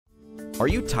Are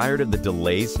you tired of the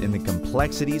delays and the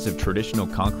complexities of traditional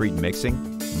concrete mixing?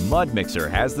 Mudmixer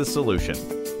has the solution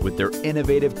with their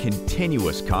innovative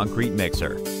continuous concrete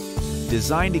mixer.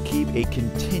 Designed to keep a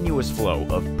continuous flow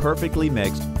of perfectly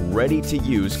mixed,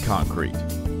 ready-to-use concrete.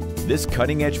 This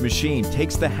cutting-edge machine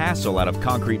takes the hassle out of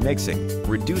concrete mixing,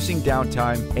 reducing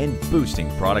downtime and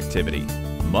boosting productivity.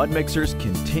 Mudmixer's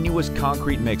continuous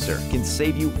concrete mixer can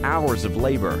save you hours of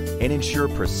labor and ensure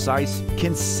precise,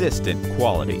 consistent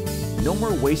quality. No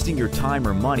more wasting your time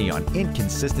or money on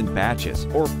inconsistent batches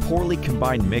or poorly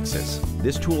combined mixes.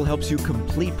 This tool helps you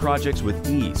complete projects with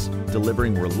ease,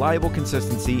 delivering reliable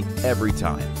consistency every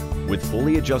time. With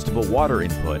fully adjustable water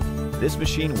input, this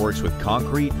machine works with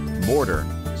concrete, mortar,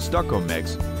 stucco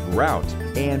mix, grout,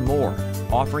 and more,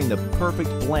 offering the perfect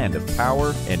blend of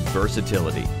power and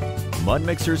versatility.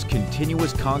 Mudmixer's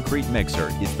continuous concrete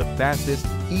mixer is the fastest,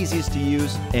 easiest to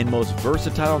use, and most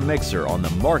versatile mixer on the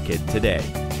market today.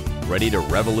 Ready to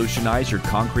revolutionize your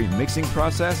concrete mixing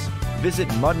process? Visit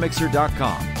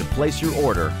mudmixer.com to place your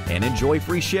order and enjoy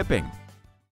free shipping.